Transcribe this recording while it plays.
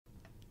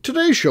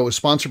Today's show is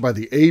sponsored by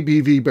the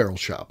ABV Barrel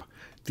Shop.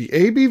 The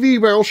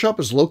ABV Barrel Shop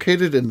is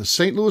located in the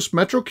St. Louis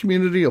metro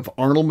community of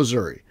Arnold,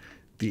 Missouri.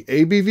 The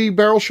ABV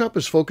Barrel Shop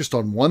is focused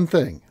on one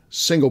thing: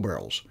 single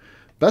barrels.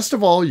 Best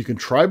of all, you can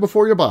try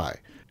before you buy.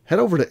 Head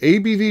over to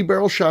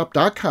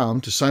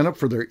abvbarrelshop.com to sign up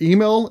for their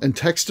email and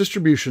text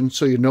distribution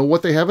so you know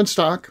what they have in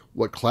stock,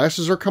 what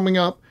classes are coming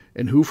up,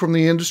 and who from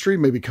the industry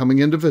may be coming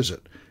in to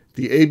visit.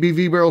 The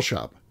ABV Barrel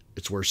Shop.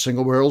 It's where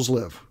single barrels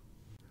live.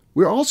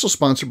 We're also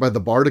sponsored by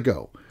The Bar to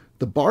Go.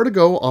 The Bar to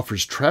Go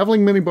offers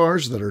traveling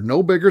minibars that are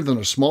no bigger than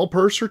a small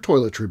purse or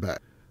toiletry bag.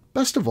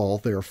 Best of all,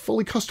 they are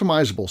fully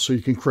customizable so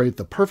you can create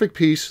the perfect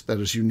piece that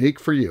is unique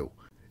for you.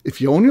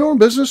 If you own your own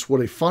business,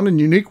 what a fun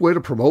and unique way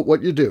to promote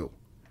what you do.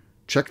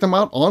 Check them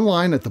out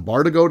online at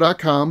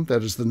thebartogo.com.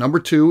 That is the number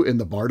 2 in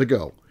The Bar to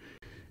Go.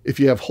 If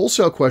you have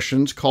wholesale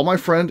questions, call my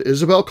friend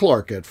Isabel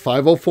Clark at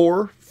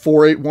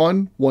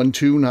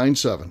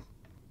 504-481-1297.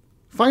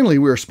 Finally,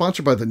 we are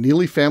sponsored by the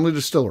Neely Family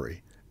Distillery.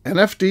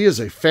 NFD is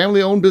a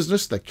family-owned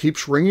business that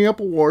keeps ringing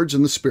up awards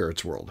in the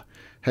spirits world.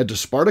 Head to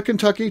Sparta,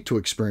 Kentucky to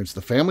experience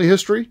the family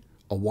history,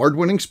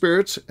 award-winning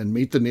spirits, and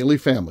meet the Neely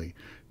family.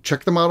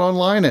 Check them out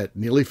online at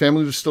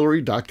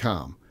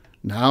neelyfamilydistillery.com.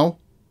 Now,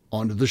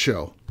 on to the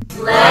show.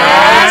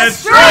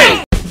 Let's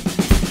drink!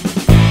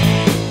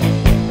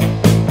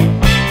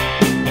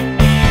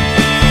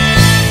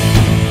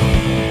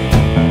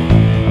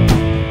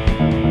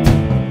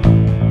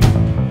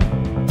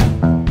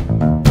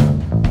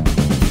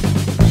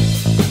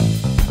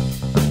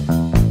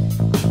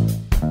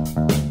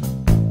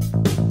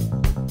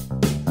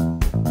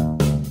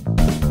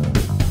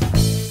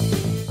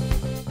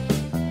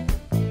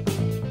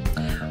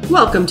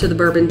 Welcome to the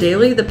Bourbon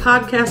Daily, the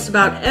podcast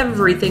about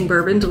everything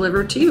bourbon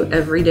delivered to you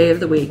every day of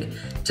the week.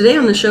 Today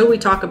on the show, we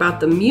talk about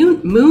the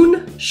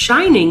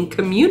Moonshining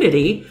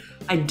community.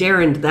 I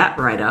Darrened that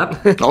right up.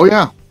 Oh,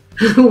 yeah.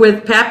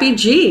 With Pappy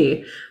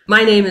G.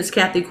 My name is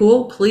Kathy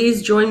Cool.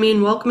 Please join me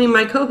in welcoming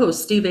my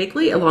co-host, Steve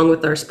Akeley, along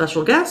with our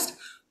special guest,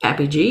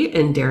 Pappy G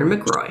and Darren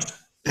McRoy.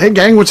 Hey,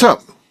 gang, what's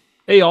up?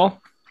 Hey, y'all.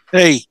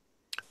 Hey.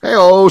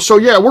 Hey-oh. So,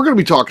 yeah, we're going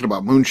to be talking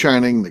about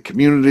moonshining, the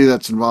community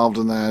that's involved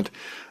in that.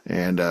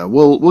 And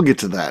we'll get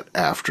to that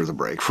after the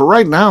break. For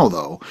right now,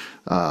 though,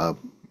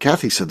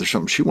 Kathy said there's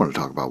something she wanted to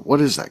talk about.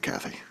 What is that,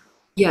 Kathy?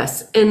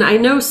 Yes, and I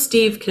know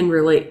Steve can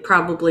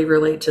probably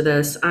relate to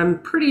this. I'm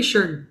pretty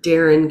sure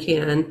Darren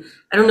can.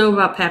 I don't know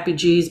about Pappy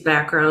G's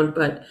background,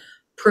 but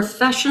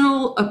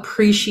Professional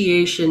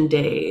Appreciation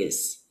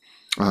Days.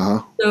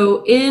 Uh-huh.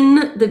 So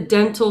in the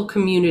dental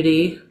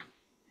community,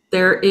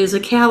 there is a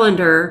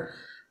calendar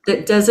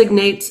that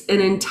designates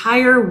an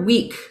entire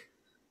week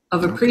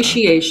of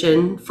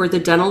appreciation for the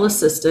dental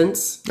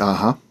assistants,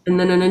 and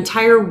then an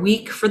entire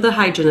week for the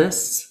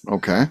hygienists,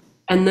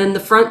 and then the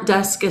front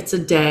desk gets a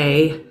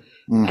day,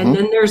 and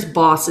then there's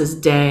boss's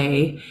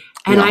day,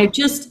 and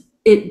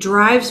it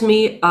drives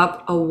me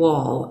up a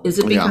wall. Is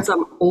it because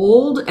I'm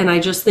old and I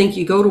just think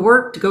you go to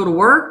work to go to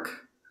work?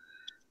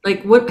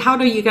 Like, how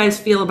do you guys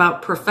feel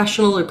about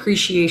Professional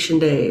Appreciation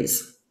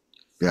Days?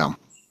 Yeah,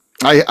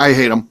 I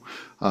hate them.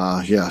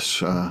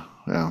 Yes.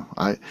 Yeah,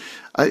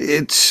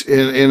 it's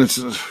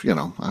you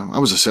know, I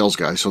was a sales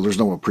guy, so there's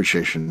no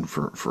appreciation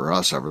for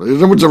us ever.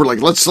 No one's ever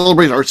like, let's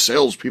celebrate our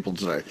salespeople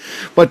today.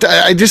 But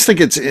I just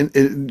think it's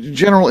in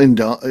general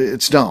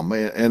it's dumb,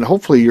 and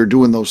hopefully you're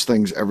doing those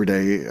things every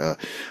day.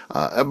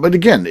 But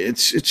again,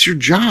 it's your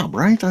job,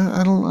 right?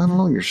 I don't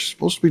know. You're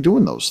supposed to be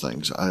doing those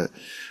things.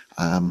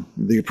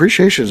 The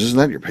appreciation, isn't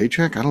that your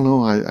paycheck? I don't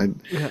know. I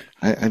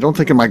don't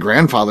think in my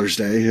grandfather's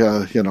day,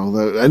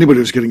 that anybody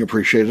was getting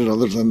appreciated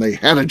other than they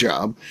had a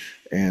job,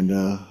 and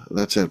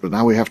that's it. But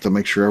now we have to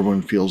make sure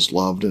everyone feels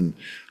loved and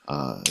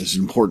is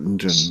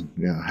important, and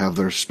have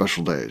their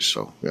special days.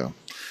 So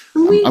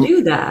we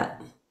do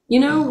that.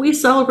 We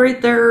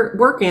celebrate their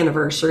work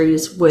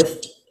anniversaries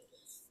with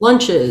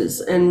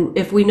lunches, and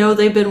if we know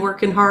they've been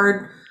working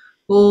hard,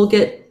 we'll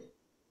get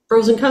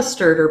frozen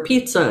custard or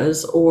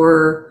pizzas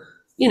or.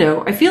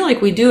 I feel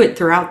like we do it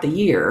throughout the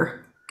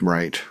year.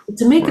 Right.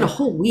 To make it a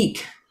whole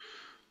week.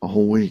 A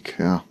whole week,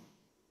 yeah.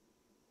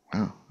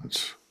 Yeah,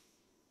 it's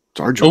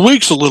our job. A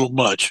week's a little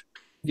much.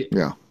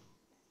 Yeah.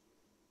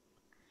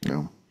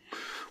 Yeah.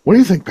 What do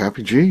you think,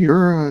 Pappy G?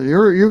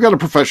 You've got a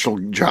professional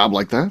job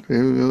like that.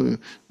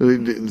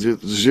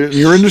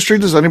 Your industry,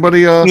 does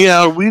anybody? We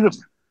anybody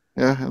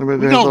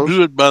don't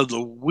do it by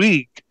the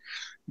week,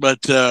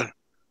 but.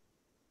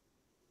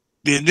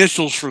 The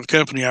initials for the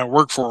company I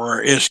work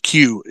for are SQ,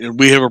 and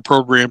we have a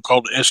program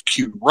called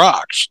SQ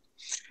Rocks.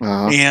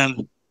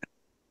 And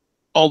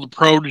all the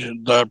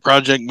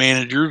project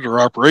managers or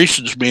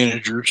operations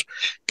managers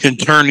can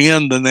turn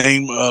in the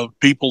name of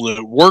people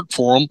that work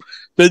for them.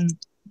 But,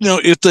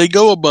 if they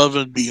go above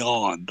and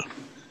beyond,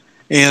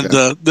 and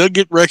they'll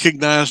get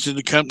recognized in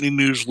the company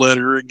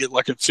newsletter and get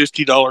like a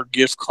 $50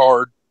 gift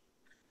card.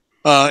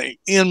 That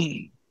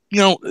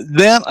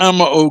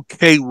I'm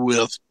okay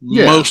with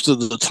most of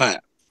the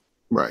time.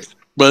 Right.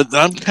 But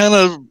I'm kind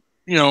of,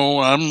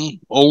 I'm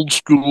old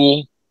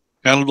school,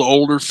 kind of the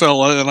older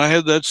fella, and I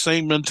have that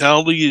same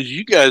mentality as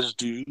you guys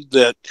do,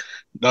 that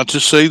Not to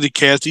say that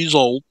Kathy's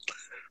old,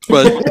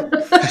 but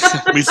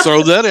let me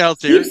throw that out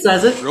there. Steve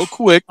says it real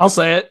quick. I'll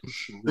say it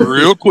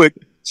real quick.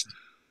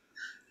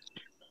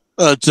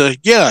 But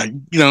yeah,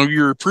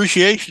 your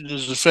appreciation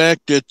is the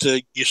fact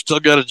that you still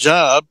got a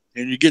job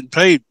and you're getting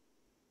paid.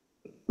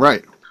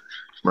 Right.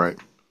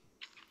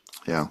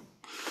 Yeah,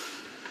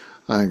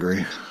 I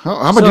agree.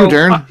 How about you,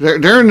 Darren?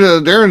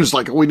 Darren is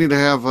like, we need to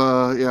have,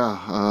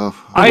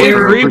 I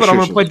agree, but I'm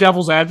going to play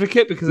devil's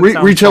advocate because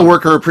Retail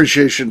Worker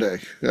Appreciation Day.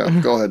 Yeah,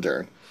 go ahead,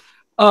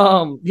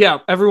 Darren. Yeah,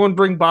 everyone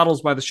bring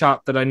bottles by the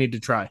shop that I need to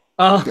try.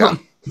 Yeah.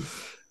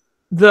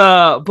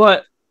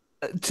 But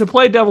to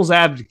play devil's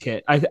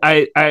advocate,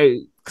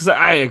 because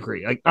I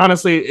agree. Like,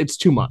 honestly, it's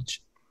too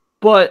much.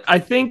 But I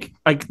think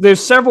like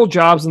there's several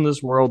jobs in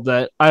this world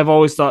that I've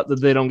always thought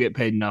that they don't get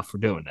paid enough for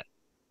doing it.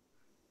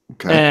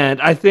 Okay. And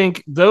I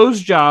think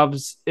those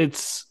jobs,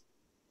 it's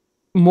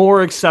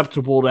more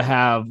acceptable to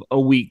have a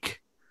week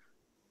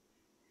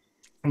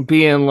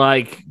being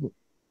like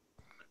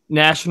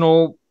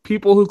national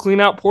people who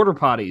clean out porta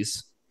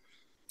potties.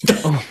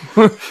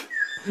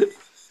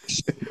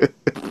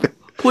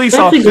 Police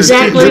That's officers.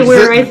 exactly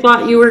where I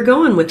thought you were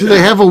going with Do they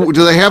have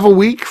a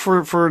week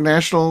for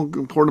national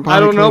porta potty? I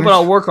don't know, cleaners? but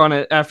I'll work on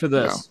it after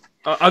this.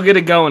 Yeah. I'll get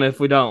it going if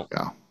we don't.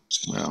 Yeah.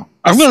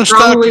 I'm going to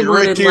stop you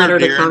right there,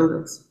 to Darren.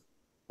 Congress.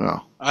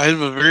 Oh. I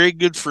have a very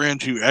good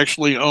friend who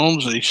actually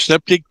owns a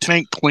septic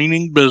tank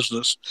cleaning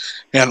business,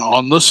 and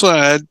on the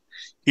side,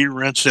 he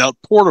rents out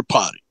porta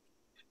potty,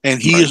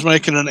 and he is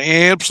making an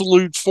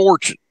absolute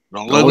fortune.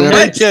 Don't let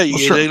them tell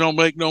you they don't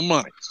make no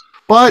money.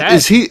 But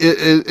is he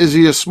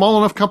a small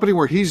enough company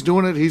where he's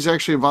doing it? He's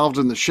actually involved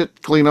in the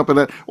shit cleanup and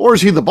that, or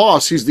is he the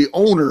boss? He's the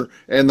owner,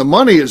 and the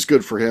money is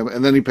good for him,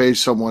 and then he pays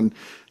someone,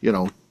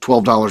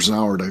 $12 an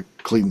hour to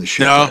clean the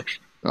shit.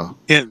 No,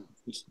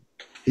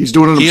 he's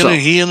doing it himself.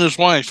 He and his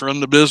wife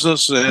run the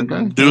business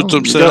and do it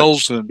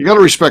themselves. You got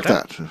to respect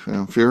that.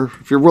 If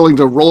you're willing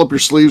to roll up your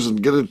sleeves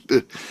and get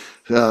it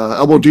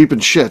elbow deep in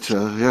shit,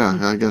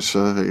 I guess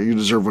you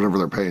deserve whatever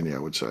they're paying you. I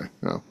would say.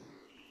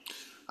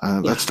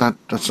 That's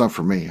not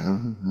for me. I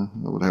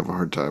would have a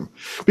hard time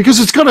because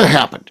it's going to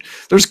happen.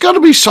 There's got to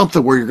be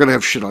something where you're going to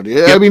have shit on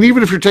you. I mean,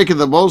 even if you're taking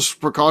the most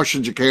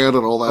precautions you can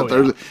and all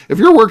that, if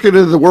you're working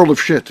in the world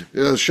of shit,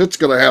 shit's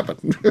going to happen.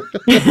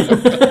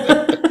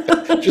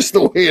 Just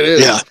the way it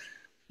is.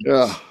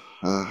 Yeah.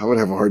 I would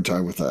have a hard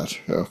time with that.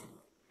 Yeah.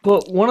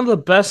 But one of the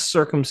best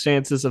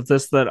circumstances of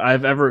this that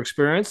I've ever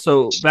experienced.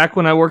 So back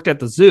when I worked at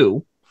the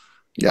zoo,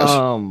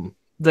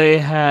 they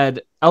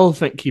had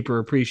Elephant Keeper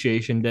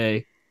Appreciation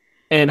Day.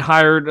 And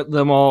hired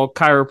them all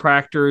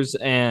chiropractors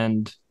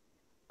and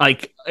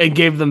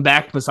gave them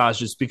back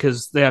massages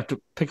because they have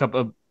to pick up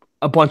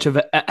a bunch of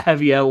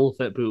heavy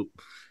elephant poop.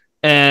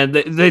 And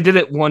they did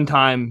it one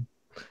time.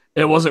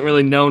 It wasn't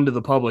really known to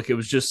the public. It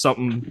was just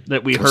something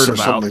that we heard about.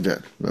 Something they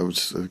did. That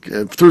was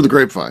through the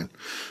grapevine.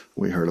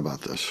 We heard about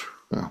this.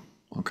 Yeah.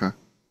 Okay.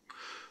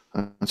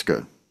 That's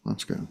good.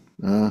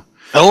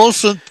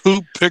 Elephant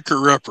poop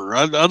picker upper.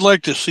 I'd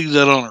like to see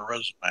that on a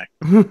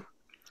resume.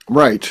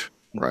 Right.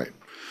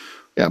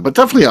 Yeah, but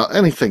definitely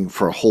anything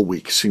for a whole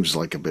week seems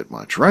like a bit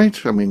much, right?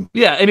 I mean...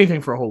 Yeah,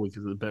 anything for a whole week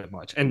is a bit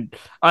much. And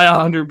I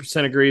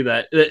 100% agree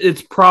that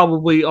it's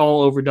probably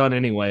all overdone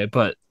anyway,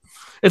 but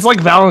it's like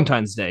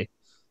Valentine's Day.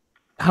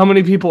 How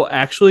many people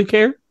actually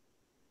care?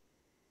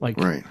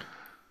 Right.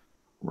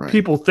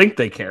 People think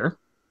they care.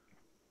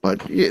 But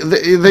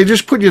they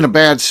just put you in a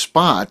bad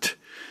spot.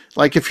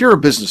 Like if you're a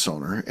business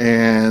owner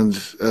and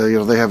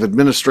they have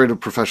administrative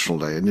professional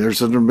day, and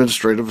there's an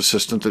administrative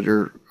assistant that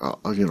you're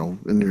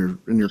in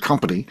your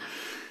company,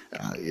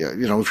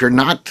 if you're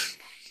not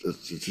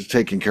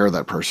taking care of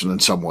that person in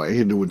some way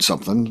and doing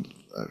something,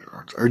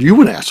 are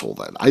you an asshole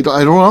then? I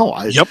don't know.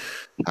 I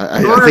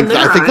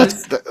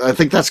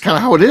think that's kind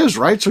of how it is,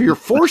 right? So you're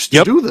forced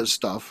to do this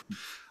stuff.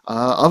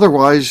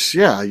 Otherwise,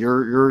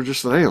 you're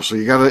just an a-hole. So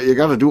you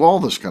gotta do all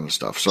this kind of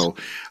stuff. So,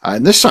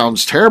 and this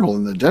sounds terrible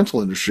in the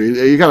dental industry.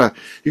 You gotta,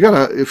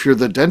 if you're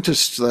the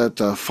dentist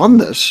that fund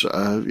this,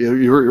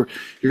 you're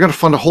gonna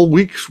fund a whole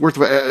week's worth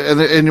of,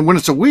 and when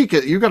it's a week,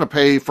 you gotta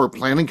pay for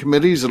planning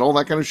committees and all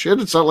that kind of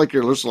shit. It's not like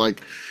you're just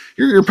like,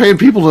 you're paying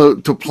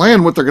people to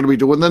plan what they're going to be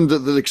doing, then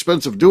the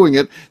expense of doing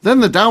it, then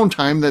the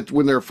downtime that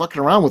when they're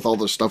fucking around with all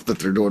this stuff that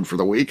they're doing for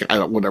the week,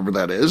 whatever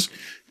that is,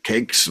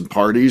 cakes and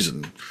parties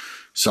and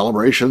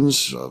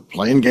celebrations,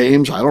 playing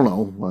games. I don't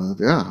know.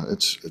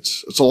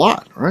 It's a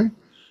lot, right?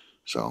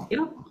 So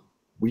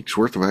week's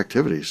worth of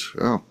activities.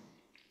 Yeah.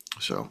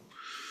 So,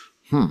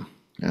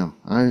 yeah.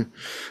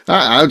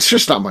 It's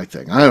just not my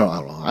thing. I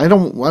don't know. I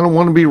don't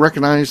want to be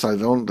recognized. I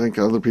don't think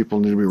other people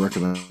need to be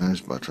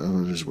recognized, but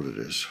it is what it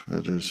is.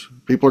 It is.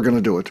 People are going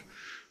to do it.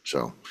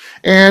 So,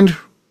 and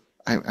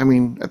I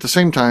mean, at the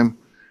same time,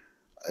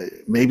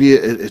 maybe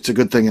it's a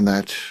good thing in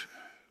that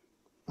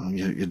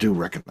you do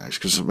recognize,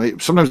 because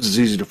sometimes it's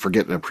easy to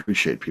forget and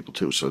appreciate people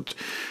too. So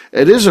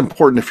it is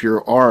important if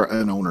you are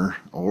an owner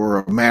or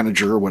a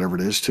manager or whatever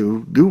it is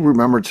to do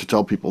remember to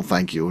tell people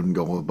thank you and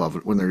go above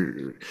it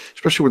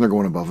especially when they're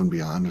going above and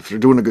beyond. If they're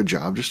doing a good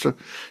job,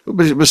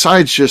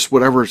 besides just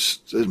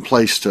whatever's in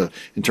place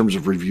in terms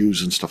of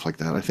reviews and stuff like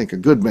that, I think a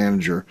good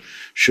manager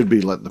should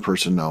be letting the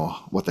person know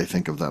what they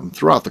think of them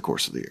throughout the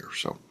course of the year.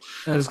 So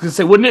I was going to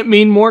say, wouldn't it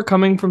mean more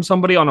coming from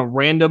somebody on a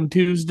random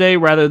Tuesday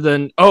rather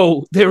than,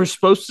 oh, they were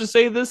supposed to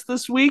say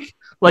this week?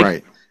 Like,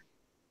 right.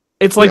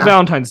 It's like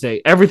Valentine's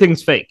Day.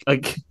 Everything's fake.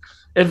 Like,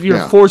 if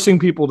you're forcing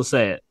people to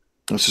say it.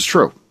 This is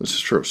true.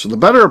 So the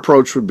better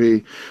approach would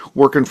be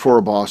working for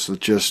a boss that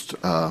just,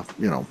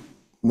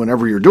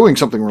 whenever you're doing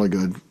something really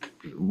good,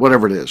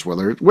 whatever it is,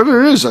 whether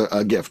it is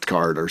a gift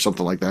card or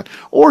something like that,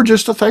 or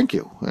just a thank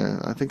you.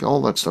 I think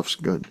all that stuff's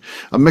good.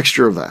 A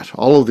mixture of that.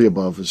 All of the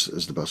above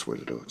is the best way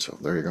to do it. So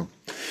there you go.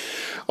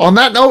 On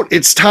that note,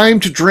 it's time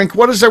to drink.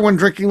 What is everyone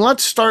drinking?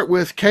 Let's start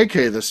with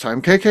KK this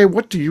time. KK,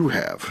 what do you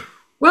have?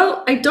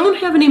 Well, I don't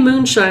have any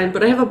moonshine,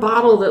 but I have a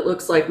bottle that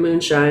looks like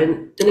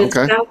moonshine, and it's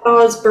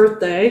Papa's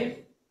birthday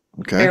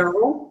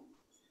barrel.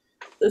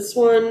 This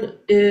one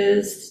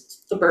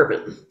is the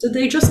bourbon. Did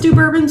they just do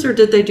bourbons, or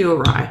did they do a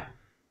rye?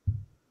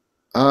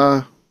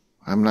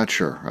 I'm not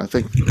sure. I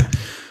think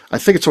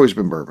it's always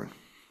been bourbon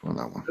on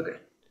that one.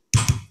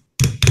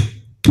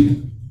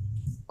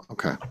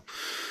 Okay.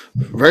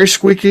 Very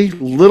squeaky,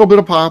 little bit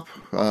of pop.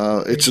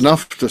 It's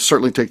enough to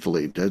certainly take the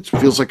lead. It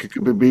feels like it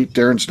could be beat.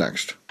 Darren's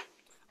next.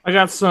 I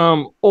got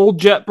some Old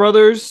Jet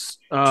Brothers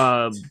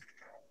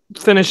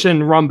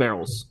finishing rum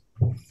barrels.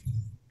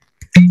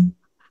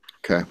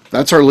 Okay,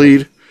 that's our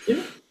lead.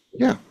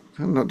 Yeah.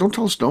 No, don't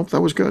tell us nope.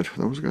 That was good.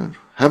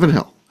 Heaven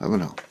Hill.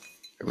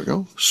 Here we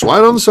go.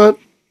 Slide on the set.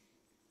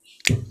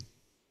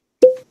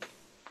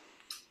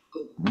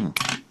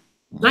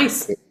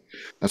 Nice.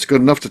 That's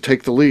good enough to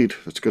take the lead.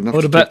 That's good enough. I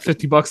would have bet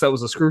 $50 that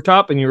was a screw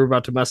top, and you were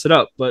about to mess it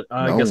up. But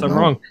I guess I'm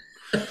wrong.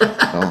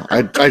 No,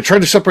 I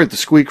tried to separate the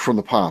squeak from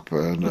the pop,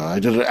 and I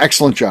did an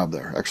excellent job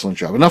there. Excellent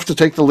job. Enough to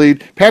take the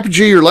lead. Pappy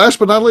G, your last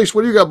but not least.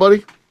 What do you got,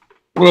 buddy?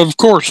 Well, of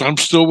course, I'm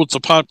still with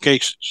the pop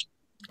cases.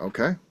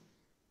 Okay.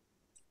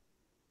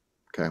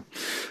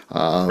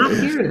 No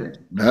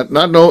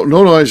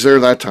noise there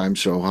that time,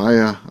 so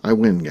I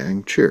win,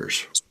 gang.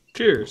 Cheers.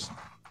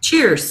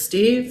 Cheers,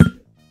 Steve.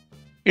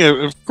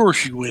 Yeah, of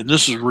course you win.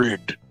 This is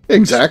rigged.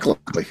 Exactly.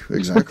 That's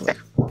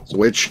the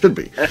way it should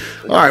be.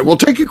 All right, we'll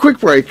take a quick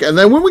break, and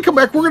then when we come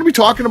back, we're going to be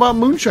talking about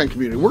Moonshine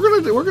Community. We're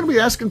going to be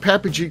asking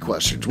Pappy G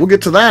questions. We'll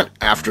get to that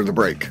after the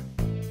break.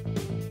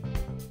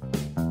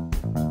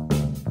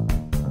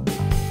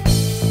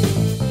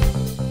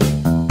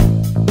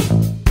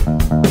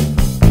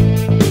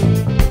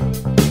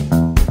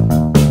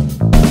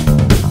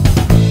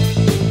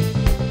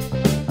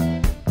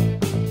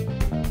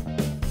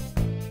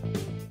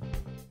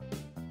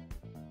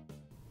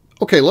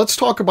 Okay, let's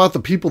talk about the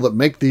people that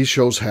make these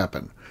shows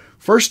happen.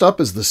 First up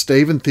is the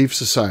Stave and Thief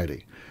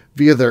Society.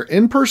 Via their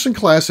in-person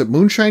class at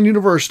Moonshine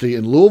University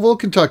in Louisville,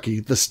 Kentucky,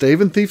 the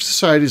Stave and Thief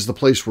Society is the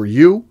place where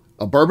you,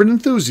 a bourbon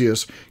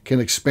enthusiast, can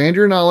expand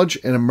your knowledge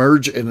and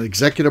emerge an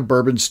executive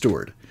bourbon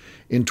steward.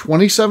 In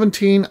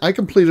 2017, I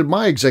completed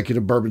my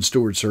executive bourbon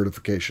steward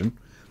certification.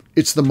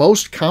 It's the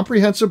most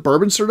comprehensive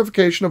bourbon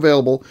certification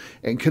available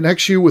and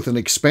connects you with an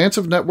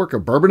expansive network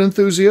of bourbon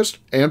enthusiasts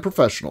and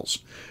professionals.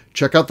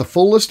 Check out the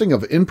full listing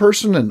of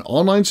in-person and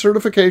online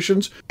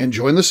certifications and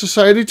join the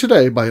society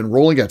today by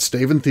enrolling at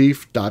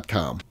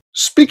staveandthief.com.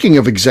 Speaking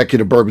of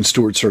Executive Bourbon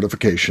Steward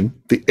certification,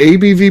 the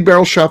ABV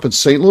Barrel Shop in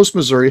St. Louis,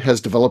 Missouri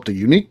has developed a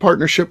unique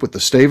partnership with the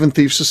Stave and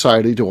Thief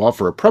Society to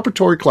offer a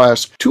preparatory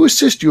class to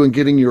assist you in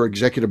getting your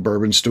Executive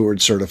Bourbon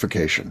Steward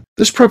certification.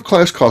 This prep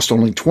class costs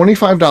only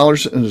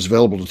 $25 and is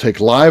available to take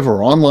live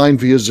or online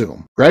via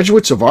Zoom.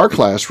 Graduates of our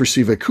class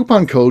receive a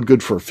coupon code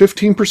good for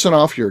 15%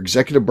 off your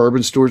Executive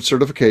Bourbon Steward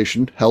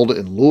certification held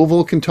in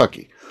Louisville,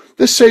 Kentucky.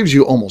 This saves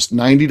you almost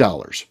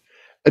 $90.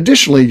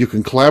 Additionally, you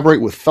can collaborate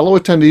with fellow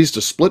attendees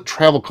to split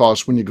travel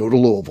costs when you go to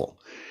Louisville.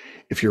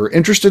 If you're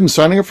interested in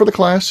signing up for the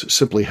class,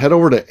 simply head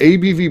over to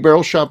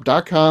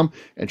abvbarrelshop.com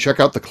and check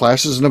out the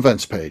classes and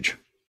events page.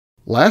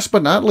 Last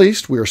but not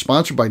least, we are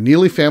sponsored by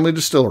Neely Family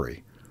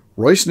Distillery.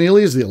 Royce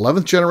Neely is the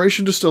 11th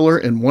generation distiller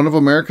in one of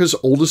America's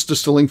oldest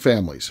distilling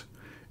families.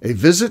 A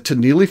visit to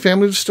Neely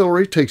Family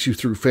Distillery takes you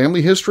through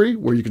family history,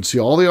 where you can see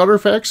all the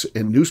artifacts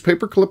and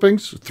newspaper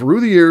clippings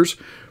through the years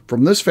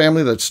from this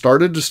family that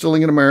started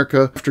distilling in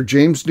America after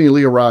James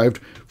Neely arrived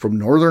from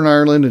Northern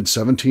Ireland in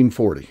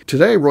 1740.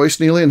 Today, Royce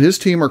Neely and his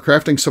team are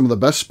crafting some of the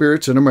best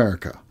spirits in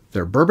America.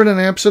 Their bourbon and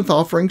absinthe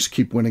offerings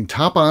keep winning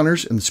top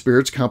honors in the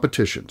spirits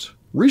competitions.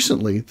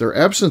 Recently, their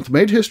absinthe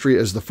made history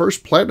as the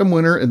first platinum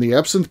winner in the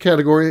absinthe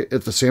category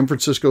at the San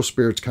Francisco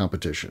Spirits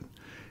Competition.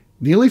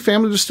 Neely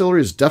Family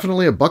Distillery is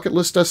definitely a bucket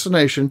list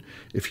destination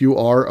if you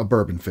are a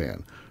bourbon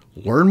fan.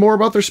 Learn more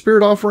about their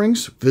spirit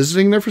offerings,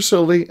 visiting their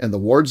facility, and the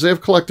awards they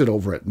have collected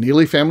over at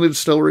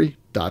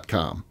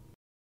NeelyFamilyDistillery.com.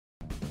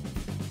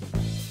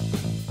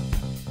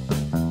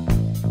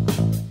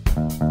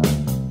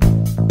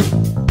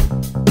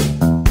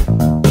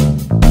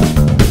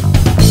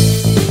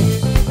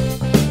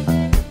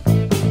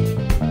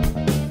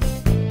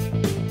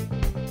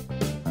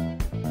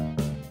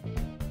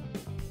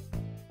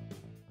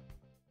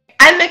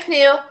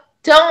 MacLeod,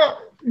 don't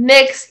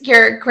mix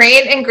your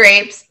grain and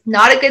grapes.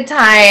 Not a good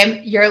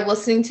time. You're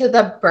listening to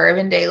the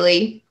Bourbon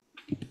Daily.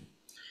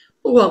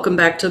 Welcome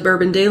back to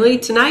Bourbon Daily.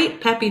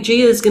 Tonight, Pappy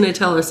G is going to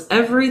tell us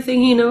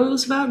everything he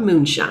knows about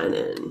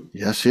moonshining.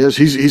 Yes, he is.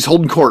 He's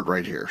holding court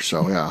right here.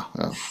 So, yeah.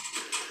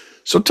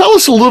 So tell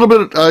us a little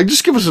bit,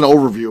 just give us an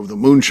overview of the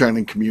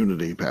moonshining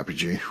community, Pappy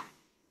G.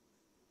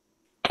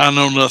 I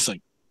know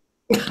nothing.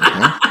 Okay.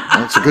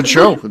 Well, it's a good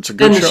show. It's a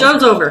good show. And the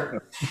show's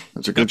over.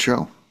 It's a good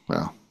show.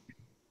 Yeah.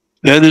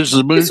 That is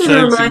the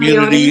moonshine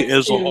community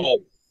as a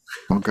whole.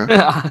 Okay.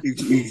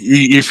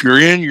 If you're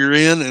in, you're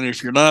in, and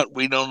if you're not,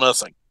 we know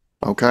nothing.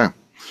 Okay.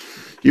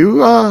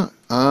 You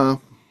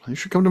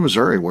should come to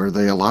Missouri where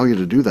they allow you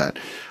to do that.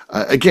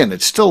 Again,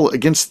 it's still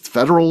against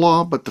federal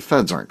law, but the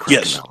feds aren't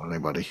cracking out on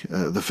anybody.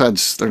 The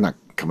feds, they're not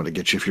coming to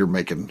get you if you're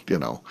making,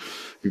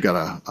 you've got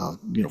a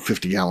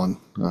 50-gallon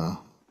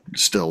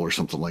still or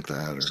something like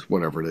that or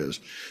whatever it is.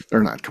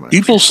 They're not coming.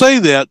 People say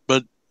that,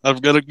 but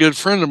I've got a good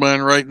friend of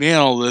mine right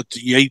now that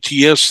the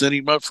ATS set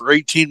him up for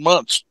 18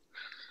 months.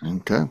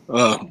 Okay.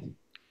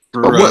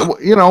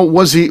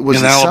 Was he in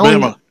Alabama?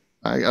 Selling?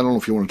 I don't know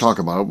if you want to talk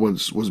about it.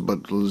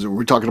 But were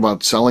we talking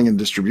about selling and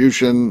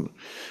distribution?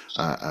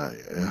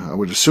 I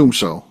would assume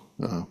so.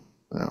 I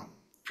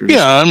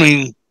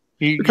mean,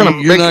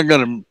 you're not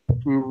going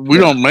to. We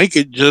don't make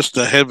it just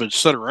to have it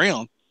sit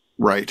around.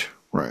 Right.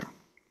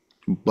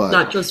 But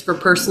not just for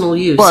personal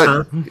use.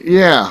 But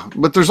yeah,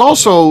 but there's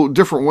also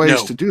different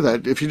ways to do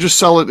that. If you just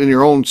sell it in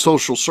your own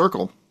social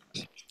circle,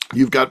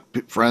 you've got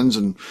friends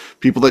and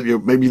people that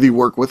you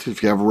work with.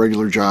 If you have a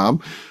regular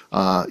job,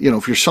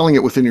 if you're selling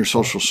it within your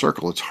social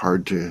circle, it's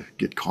hard to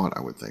get caught,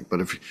 I would think. But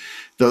if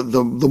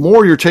the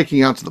more you're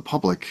taking out to the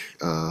public,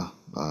 the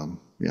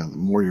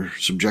more you're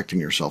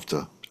subjecting yourself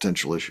to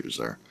potential issues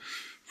there,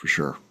 for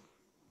sure.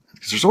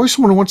 Because there's always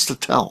someone who wants to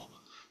tell.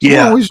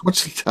 Someone always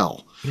wants to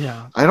tell.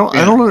 Yeah. I don't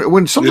know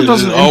when something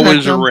doesn't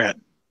always them, a rat.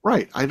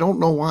 Right. I don't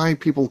know why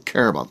people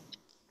care about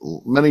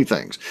many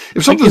things.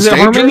 If something's is it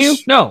dangerous, harming you?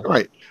 No.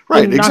 Right,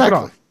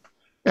 exactly.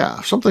 Yeah,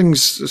 if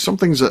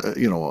something's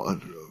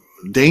a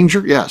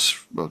danger, yes,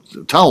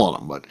 tell on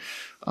them. But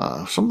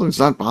if something's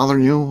not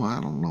bothering you, I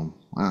don't know.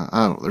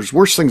 I don't know. There's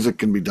worse things that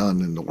can be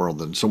done in the world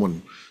than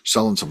someone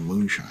selling some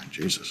moonshine.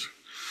 Jesus.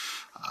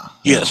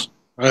 Yes,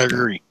 I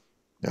agree.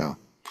 Yeah.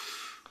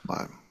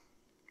 But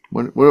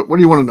what do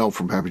you want to know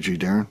from Pappy G,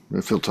 Darren?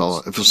 If he'll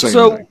say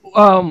anything.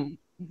 So,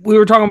 we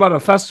were talking about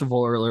a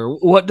festival earlier.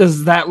 What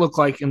does that look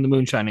like in the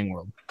moonshining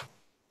world?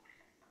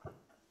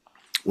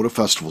 What do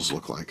festivals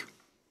look like?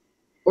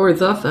 Or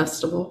the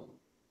festival.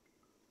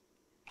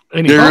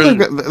 They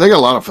got a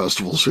lot of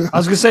festivals. Yeah. I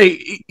was going to say,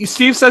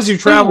 Steve says you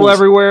travel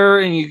everywhere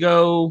and you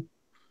go.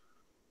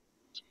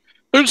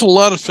 There's a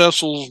lot of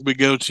festivals we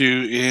go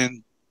to,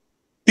 and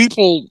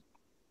people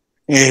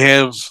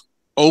have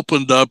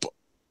opened up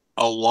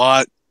a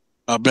lot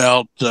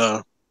about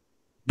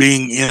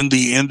being in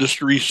the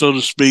industry, so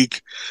to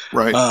speak,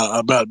 right?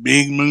 About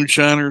being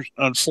moonshiners.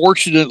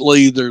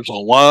 Unfortunately, there's a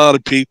lot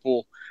of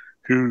people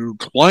who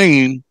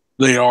claim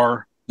they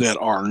are that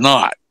are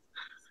not.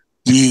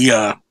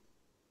 The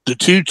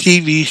two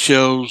TV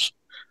shows,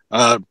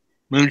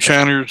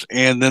 Moonshiners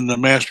and then the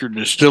Master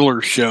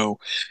Distiller show,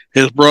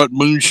 has brought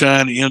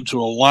moonshine into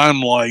a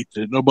limelight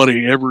that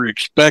nobody ever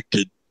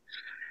expected,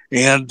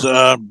 and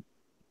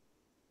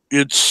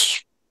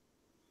it's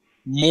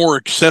more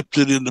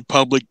accepted in the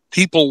public.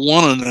 People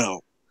want to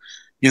know,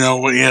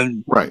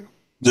 and right.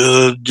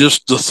 The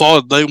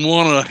thought they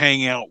want to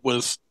hang out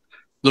with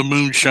the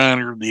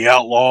moonshiner, the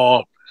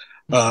outlaw,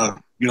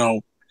 and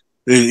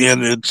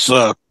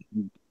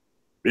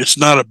it's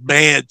not a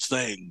bad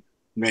thing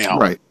now.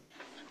 Right.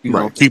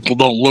 People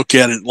don't look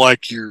at it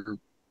like you're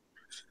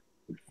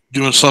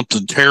doing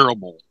something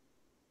terrible.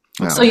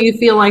 Yeah. So you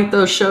feel like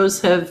those shows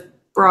have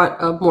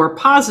brought a more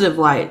positive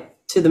light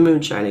to the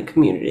moonshining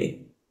community?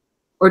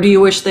 Or do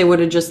you wish they would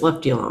have just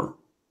left you alone?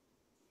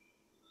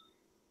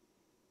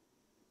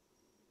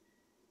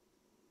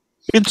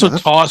 It's a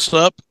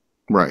toss-up.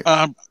 Right.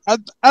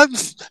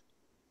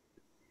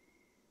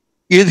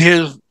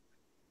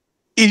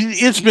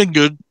 It's been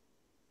good.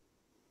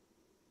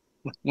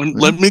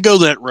 Let me go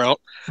that route.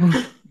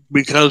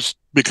 because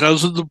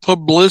of the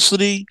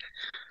publicity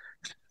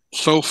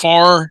so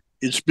far,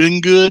 it's been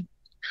good.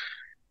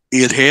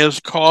 It has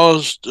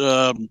caused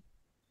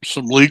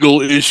some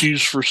legal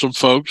issues for some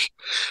folks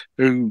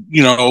who,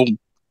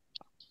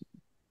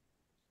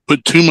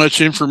 put too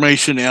much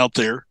information out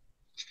there.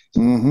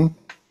 Mm-hmm.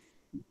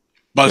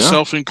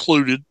 Myself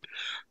included.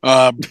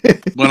 And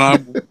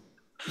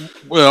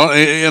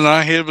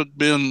I haven't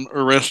been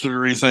arrested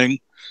or anything,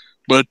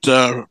 but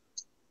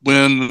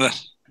when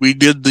we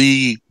did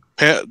the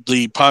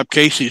Pop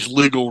Casey's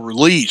legal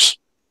release,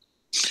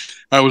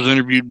 I was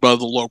interviewed by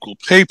the local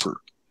paper.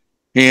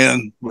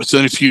 And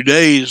within a few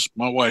days,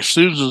 my wife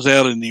Susan's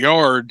out in the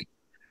yard,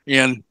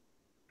 and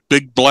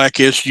big black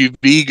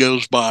SUV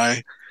goes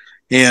by.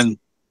 And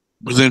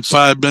within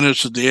 5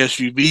 minutes of the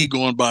SUV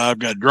going by, I've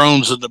got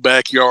drones in the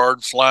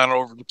backyard flying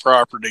over the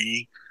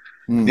property.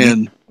 Mm-hmm.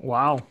 And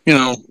Wow.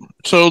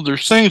 So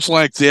there's things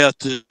like that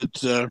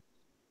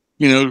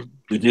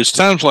it's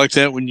times like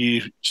that when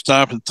you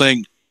stop and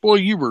think, boy,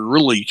 you were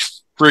really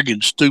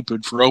friggin'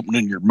 stupid for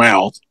opening your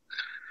mouth.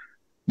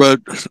 But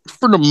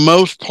for the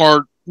most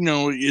part,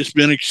 it's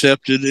been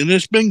accepted and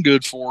it's been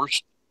good for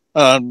us.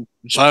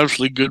 It's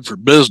obviously good for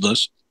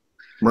business.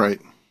 Right.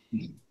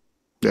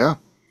 Yeah.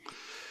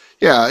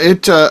 Yeah,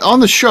 it on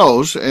the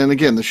shows, and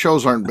again, the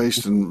shows aren't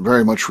based in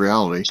very much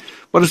reality,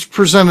 but it's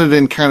presented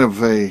in kind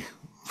of a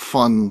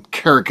fun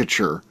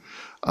caricature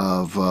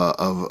of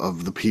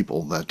the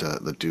people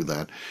that do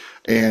that,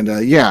 and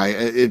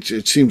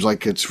it seems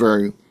like it's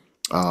very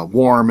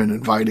warm and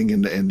inviting,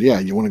 and yeah,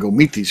 you want to go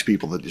meet these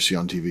people that you see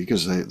on TV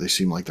because they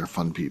seem like they're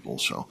fun people.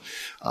 So,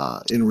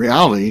 in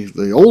reality,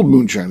 the old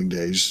moonshining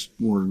days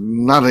were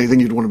not anything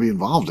you'd want to be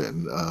involved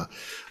in.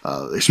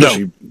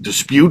 Especially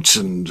disputes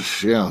and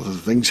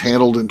things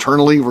handled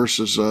internally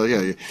versus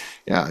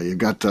you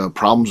got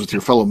problems with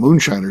your fellow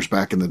moonshiners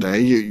back in the day.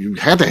 You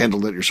had to handle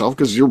that yourself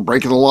because you're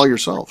breaking the law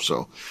yourself.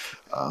 So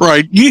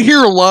right, you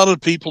hear a lot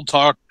of people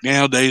talk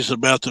nowadays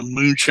about the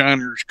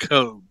moonshiners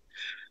code.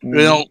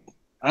 Well,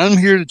 I'm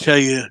here to tell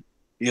you,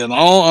 in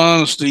all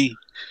honesty,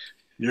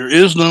 there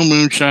is no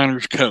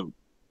moonshiners code.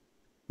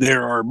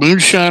 There are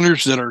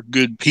moonshiners that are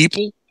good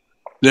people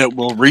that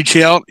will reach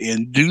out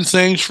and do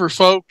things for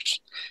folks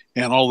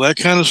and all that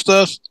kind of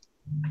stuff.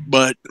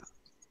 But,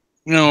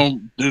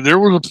 there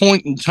was a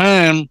point in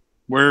time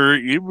where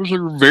it was a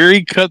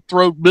very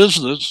cutthroat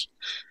business.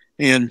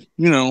 And,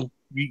 the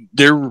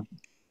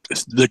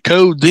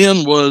code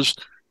then was,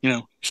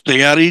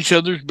 stay out of each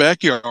other's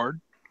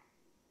backyard.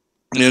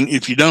 And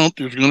if you don't,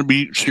 there's going to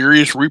be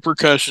serious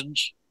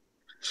repercussions.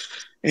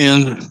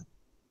 And,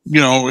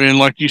 and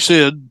like you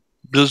said,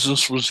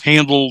 business was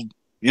handled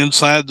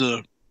inside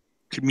the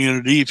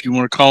community, if you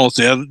want to call it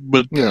that,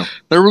 but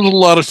there was a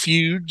lot of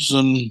feuds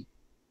and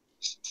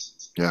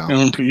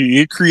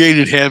it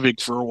created havoc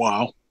for a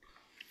while.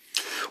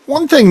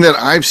 One thing that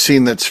I've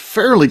seen that's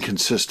fairly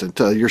consistent,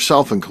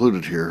 yourself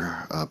included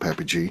here,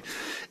 Pappy G,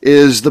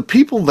 is the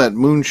people that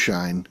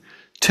moonshine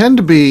tend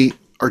to be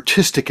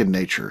artistic in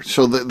nature,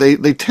 so that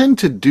they tend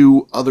to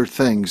do other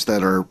things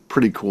that are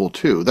pretty cool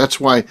too. That's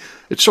why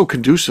it's so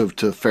conducive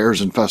to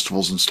fairs and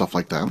festivals and stuff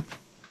like that.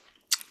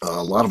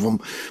 A lot of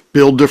them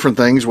build different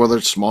things, whether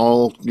it's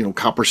small,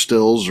 copper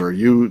stills, or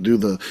you do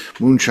the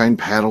moonshine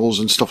paddles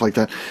and stuff like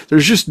that.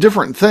 There's just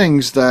different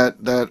things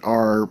that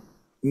are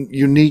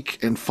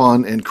unique and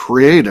fun and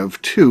creative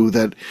too,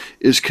 that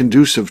is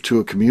conducive to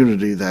a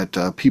community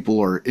that people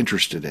are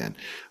interested in.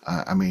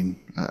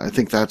 I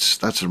think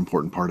that's an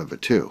important part of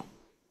it too.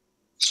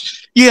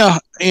 Yeah,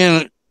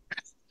 and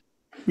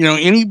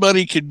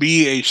anybody could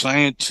be a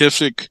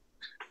scientific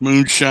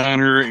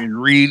moonshiner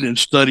and read and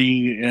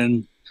study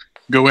and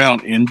go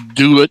out and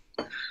do it,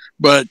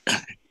 but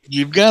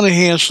you've got to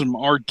have some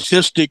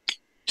artistic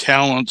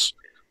talents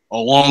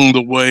along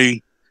the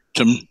way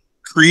to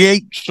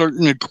create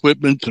certain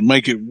equipment to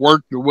make it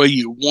work the way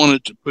you want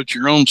it, to put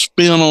your own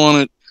spin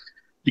on it,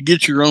 to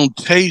get your own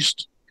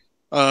taste,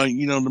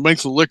 to make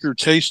the liquor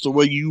taste the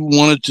way you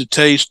want it to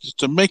taste,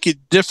 to make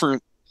it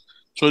different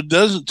so it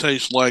doesn't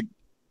taste like,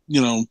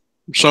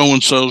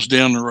 so-and-so's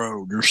down the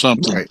road or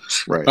something.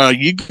 Right.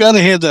 You got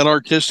to have that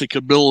artistic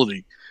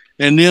ability.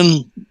 And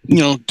then,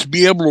 to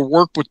be able to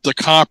work with the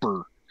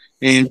copper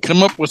and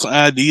come up with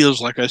ideas,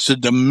 like I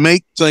said, to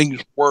make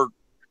things work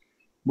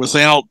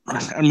without,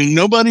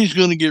 nobody's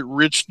going to get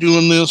rich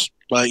doing this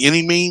by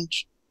any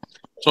means.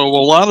 So a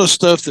lot of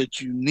stuff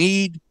that you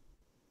need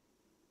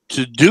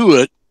to do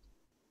it,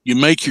 you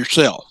make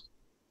yourself.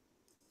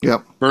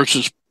 Yep.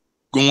 Versus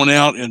going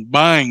out and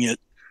buying it.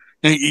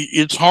 And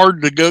it's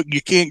hard to go.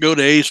 You can't go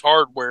to Ace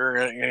Hardware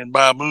and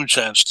buy a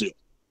moonshine still.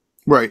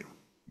 Right.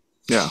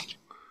 Yeah.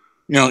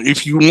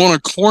 If you want a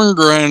corn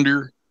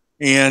grinder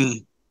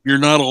and you're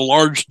not a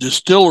large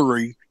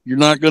distillery, you're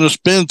not going to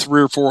spend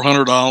 $300 or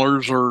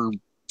 $400 or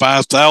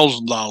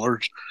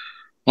 $5,000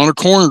 on a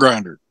corn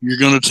grinder. You're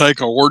going to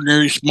take an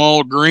ordinary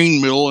small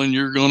grain mill and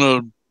you're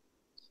going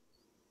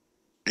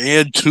to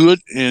add to it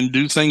and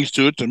do things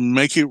to it to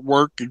make it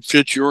work and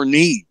fit your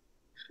need.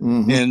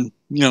 Mm-hmm. And,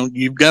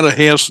 you've got to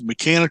have some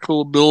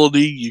mechanical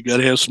ability. You got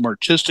to have some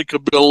artistic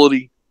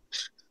ability.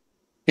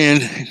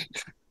 And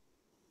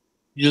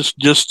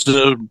just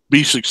to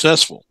be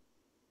successful.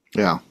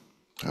 Yeah.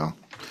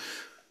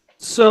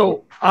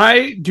 So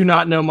I do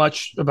not know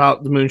much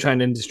about the moonshine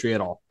industry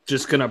at all.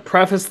 Just going to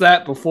preface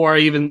that before I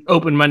even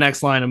open my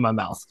next line in my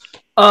mouth.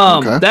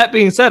 That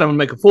being said, I'm going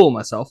to make a fool of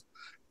myself.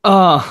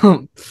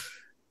 Are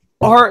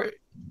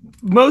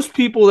most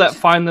people that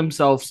find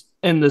themselves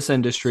in this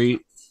industry,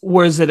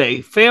 was it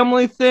a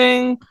family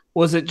thing?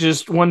 Was it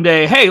just one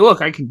day, hey,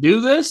 look, I can do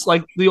this?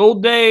 Like the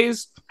old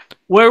days?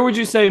 Where would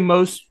you say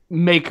most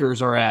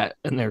makers are at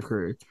in their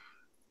career?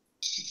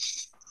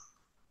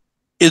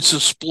 It's a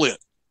split.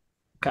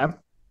 Okay.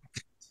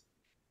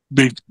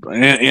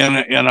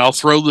 And I'll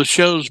throw the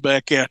shows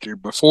back at you.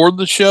 Before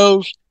the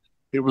shows,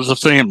 it was a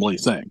family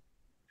thing.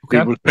 Okay.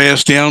 It was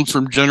passed down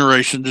from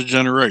generation to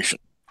generation.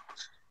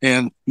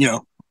 And,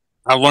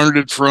 I learned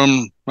it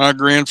from my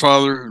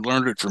grandfather, who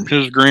learned it from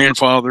his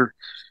grandfather.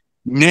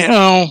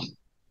 Now,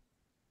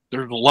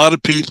 there's a lot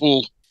of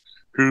people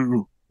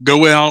who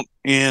go out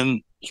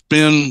and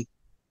spend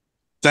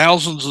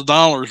thousands of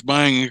dollars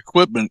buying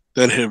equipment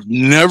that have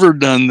never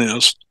done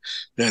this,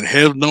 that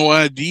have no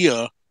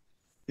idea,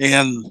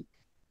 and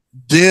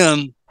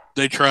then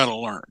they try to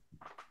learn.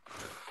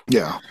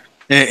 Yeah.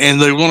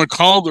 And they want to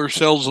call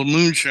themselves a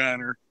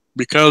moonshiner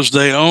because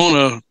they own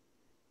a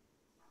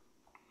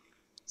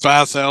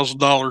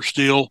 $5,000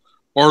 still,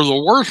 or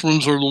the worst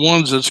ones are the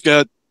ones that's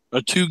got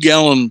a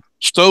 2-gallon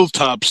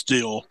stovetop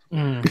still,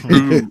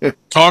 who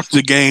talk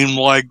the game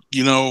like,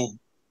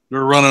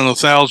 they're running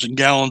 1,000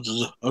 gallons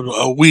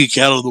a week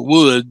out of the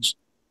woods.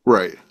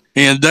 Right.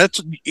 And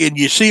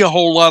you see a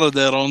whole lot of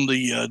that on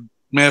the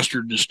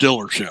Master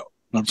Distiller show,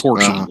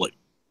 unfortunately.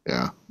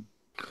 Yeah.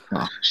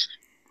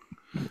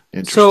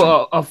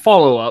 So a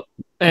follow-up,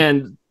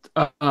 and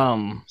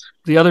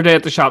the other day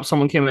at the shop,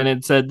 someone came in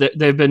and said that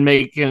they've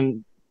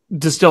been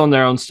distilling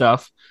their own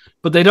stuff,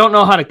 but they don't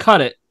know how to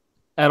cut it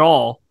at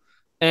all,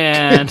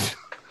 and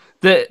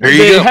they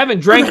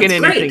haven't drank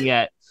anything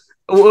yet.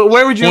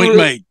 Where would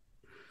you?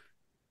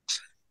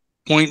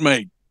 Point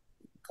made.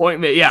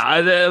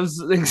 Yeah, that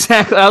was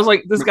exactly. I was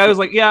like, this guy was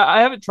like, yeah,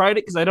 I haven't tried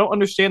it because I don't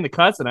understand the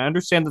cuts, and I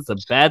understand that's a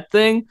bad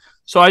thing,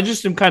 so I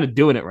just am kind of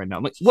doing it right now.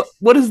 I'm like,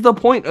 what is the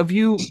point of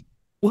you?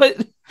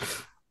 What?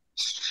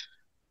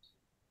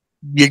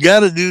 You got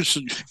to do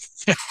some.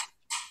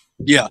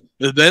 Yeah,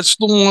 that's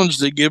the ones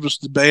that give us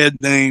the bad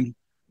name,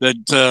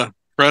 that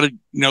try to,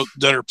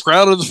 that are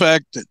proud of the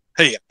fact that,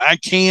 hey, I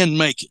can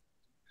make it.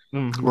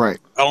 Mm-hmm. Right.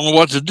 I don't know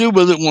what to do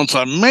with it once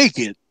I make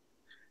it,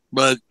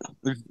 but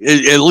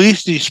at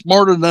least he's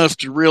smart enough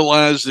to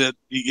realize that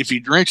if he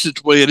drinks it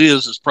the way it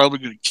is, it's probably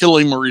going to kill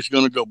him or he's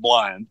going to go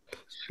blind.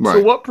 Right.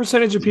 So what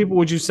percentage of people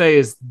would you say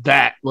is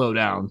that low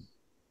down?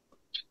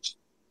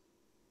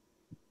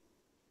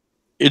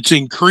 It's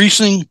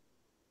increasing.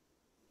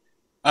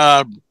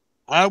 I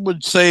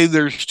would say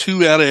there's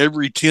 2 out of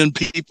every 10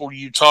 people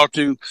you talk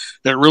to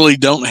that really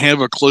don't have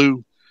a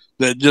clue,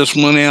 that just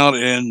went out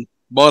and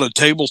bought a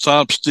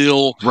tabletop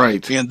still.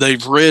 Right. And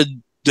they've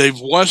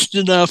watched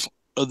enough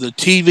of the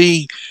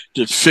TV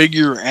to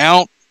figure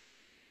out,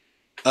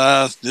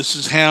 this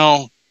is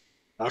how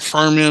I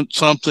ferment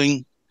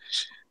something,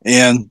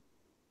 and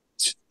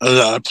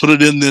I put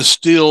it in this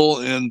still,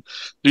 and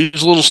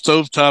these little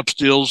stovetop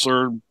stills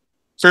are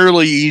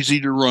fairly easy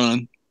to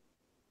run.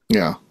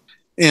 Yeah.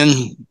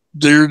 And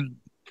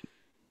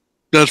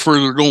that's where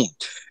they're going.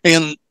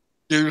 And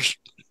you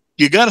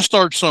got to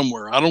start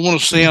somewhere. I don't want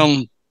to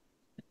sound,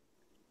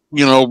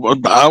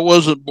 I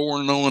wasn't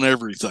born knowing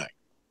everything.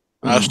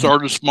 Mm-hmm. I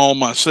started small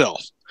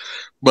myself,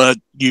 but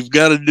you've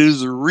got to do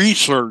the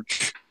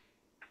research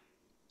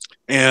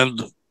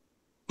and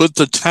put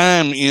the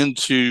time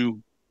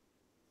into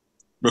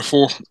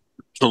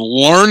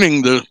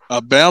learning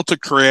about the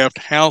craft,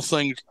 how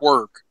things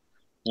work,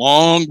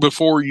 long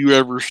before you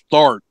ever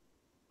start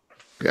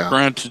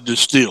trying to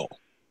distill.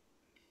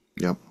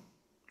 Yep.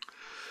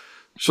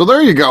 So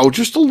there you go.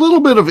 Just a little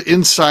bit of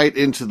insight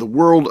into the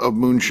world of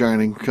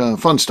moonshining.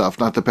 Fun stuff.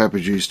 Not that Pappy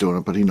G's doing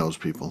it, but he knows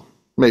people.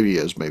 Maybe he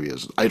is, maybe he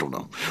isn't. I don't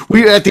know.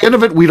 At the end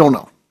of it, we don't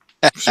know.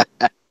 So,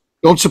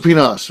 don't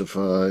subpoena us if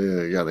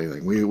you got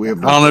anything. We have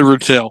no I'll never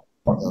tell.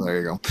 Oh, there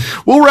you go.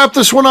 We'll wrap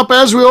this one up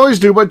as we always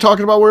do by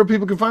talking about where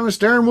people can find us.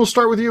 Darren, we'll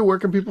start with you. Where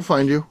can people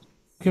find you?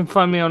 You can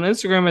find me on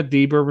Instagram at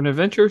The Bourbon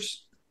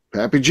Adventures.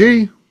 Pappy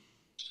G.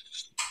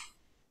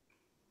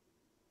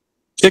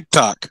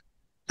 TikTok,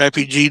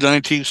 Pappy G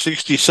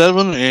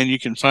 1967, and you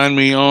can find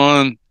me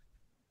on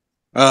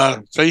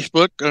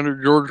Facebook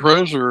under George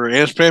Rose or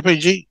Ask Pappy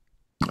G.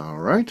 All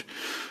right.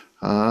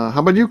 How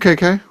about you,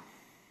 KK?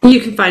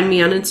 You can find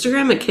me on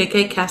Instagram at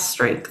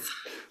KKCastStrength.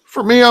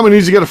 For me, I'm an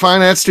easy guy to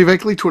find at Steve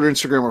Akeley, Twitter,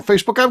 Instagram, or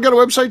Facebook. I've got a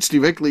website,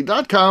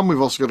 steveakeley.com. We've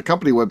also got a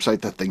company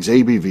website, that thing's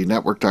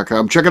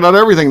abvnetwork.com. Check it out.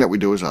 Everything that we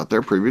do is out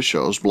there. Previous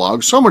shows,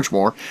 blogs, so much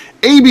more.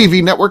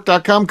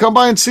 abvnetwork.com. Come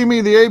by and see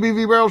me, the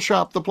ABV Barrel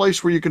Shop, the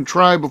place where you can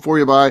try before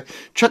you buy.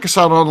 Check us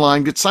out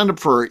online. Get signed up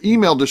for our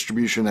email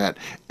distribution at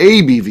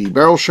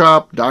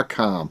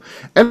abvbarrelshop.com.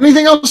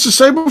 Anything else to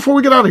say before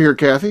we get out of here,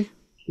 Kathy?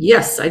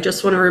 Yes, I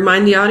just want to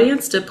remind the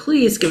audience to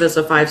please give us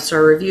a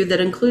 5-star review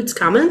that includes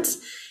comments.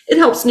 It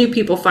helps new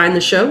people find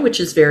the show, which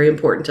is very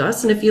important to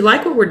us. And if you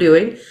like what we're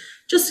doing,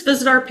 just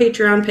visit our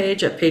Patreon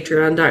page at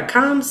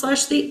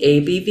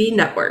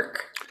patreon.com/theABVNetwork.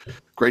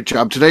 Great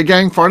job today,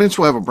 gang. Farnance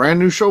will have a brand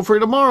new show for you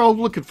tomorrow.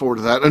 Looking forward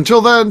to that.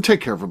 Until then,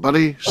 take care,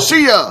 everybody.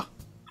 See ya.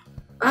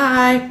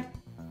 Bye.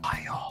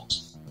 Bye, y'all.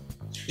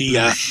 See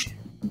ya.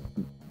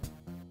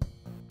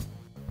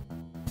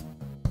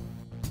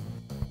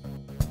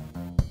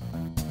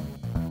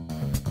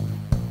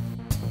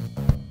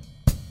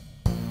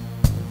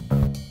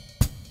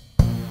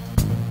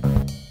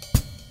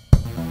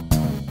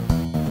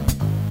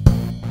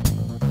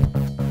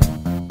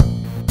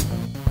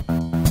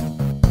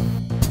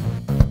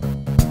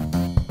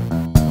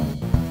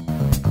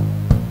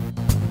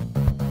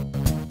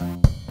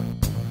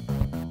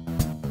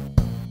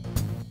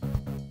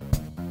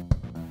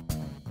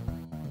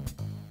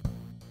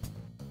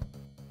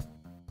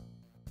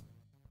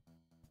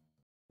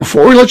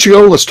 Before we let you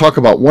go, let's talk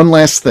about one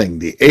last thing,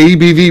 the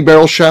ABV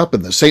Barrel Shop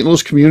in the St.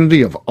 Louis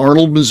community of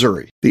Arnold,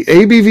 Missouri. The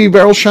ABV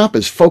Barrel Shop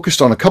is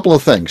focused on a couple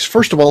of things.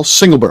 First of all,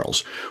 single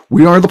barrels.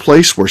 We are the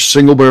place where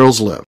single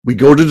barrels live. We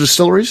go to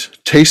distilleries,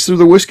 taste through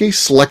the whiskey,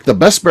 select the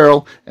best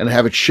barrel, and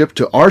have it shipped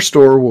to our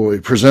store where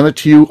we present it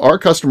to you, our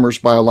customers,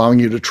 by allowing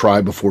you to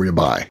try before you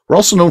buy. We're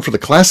also known for the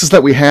classes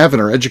that we have in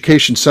our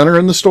education center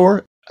in the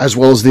store, as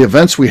well as the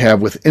events we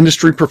have with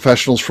industry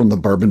professionals from the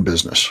bourbon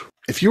business.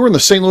 If you are in the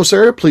St. Louis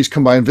area, please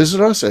come by and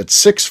visit us at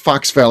 6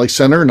 Fox Valley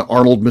Center in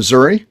Arnold,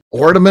 Missouri.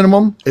 Or at a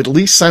minimum, at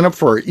least sign up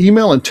for our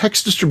email and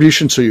text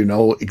distribution so you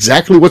know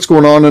exactly what's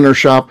going on in our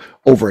shop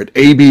over at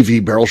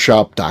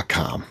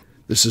abvbarrelshop.com.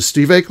 This is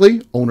Steve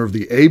Akeley, owner of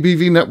the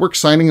ABV Network,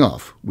 signing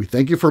off. We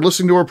thank you for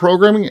listening to our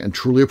programming and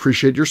truly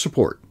appreciate your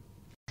support.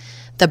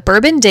 The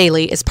Bourbon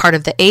Daily is part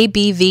of the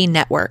ABV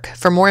Network.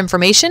 For more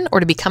information or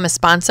to become a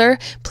sponsor,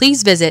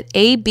 please visit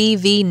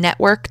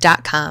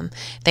abvnetwork.com.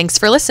 Thanks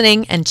for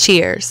listening and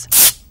cheers.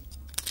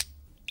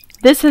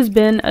 This has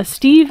been a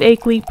Steve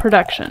Akeley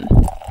production.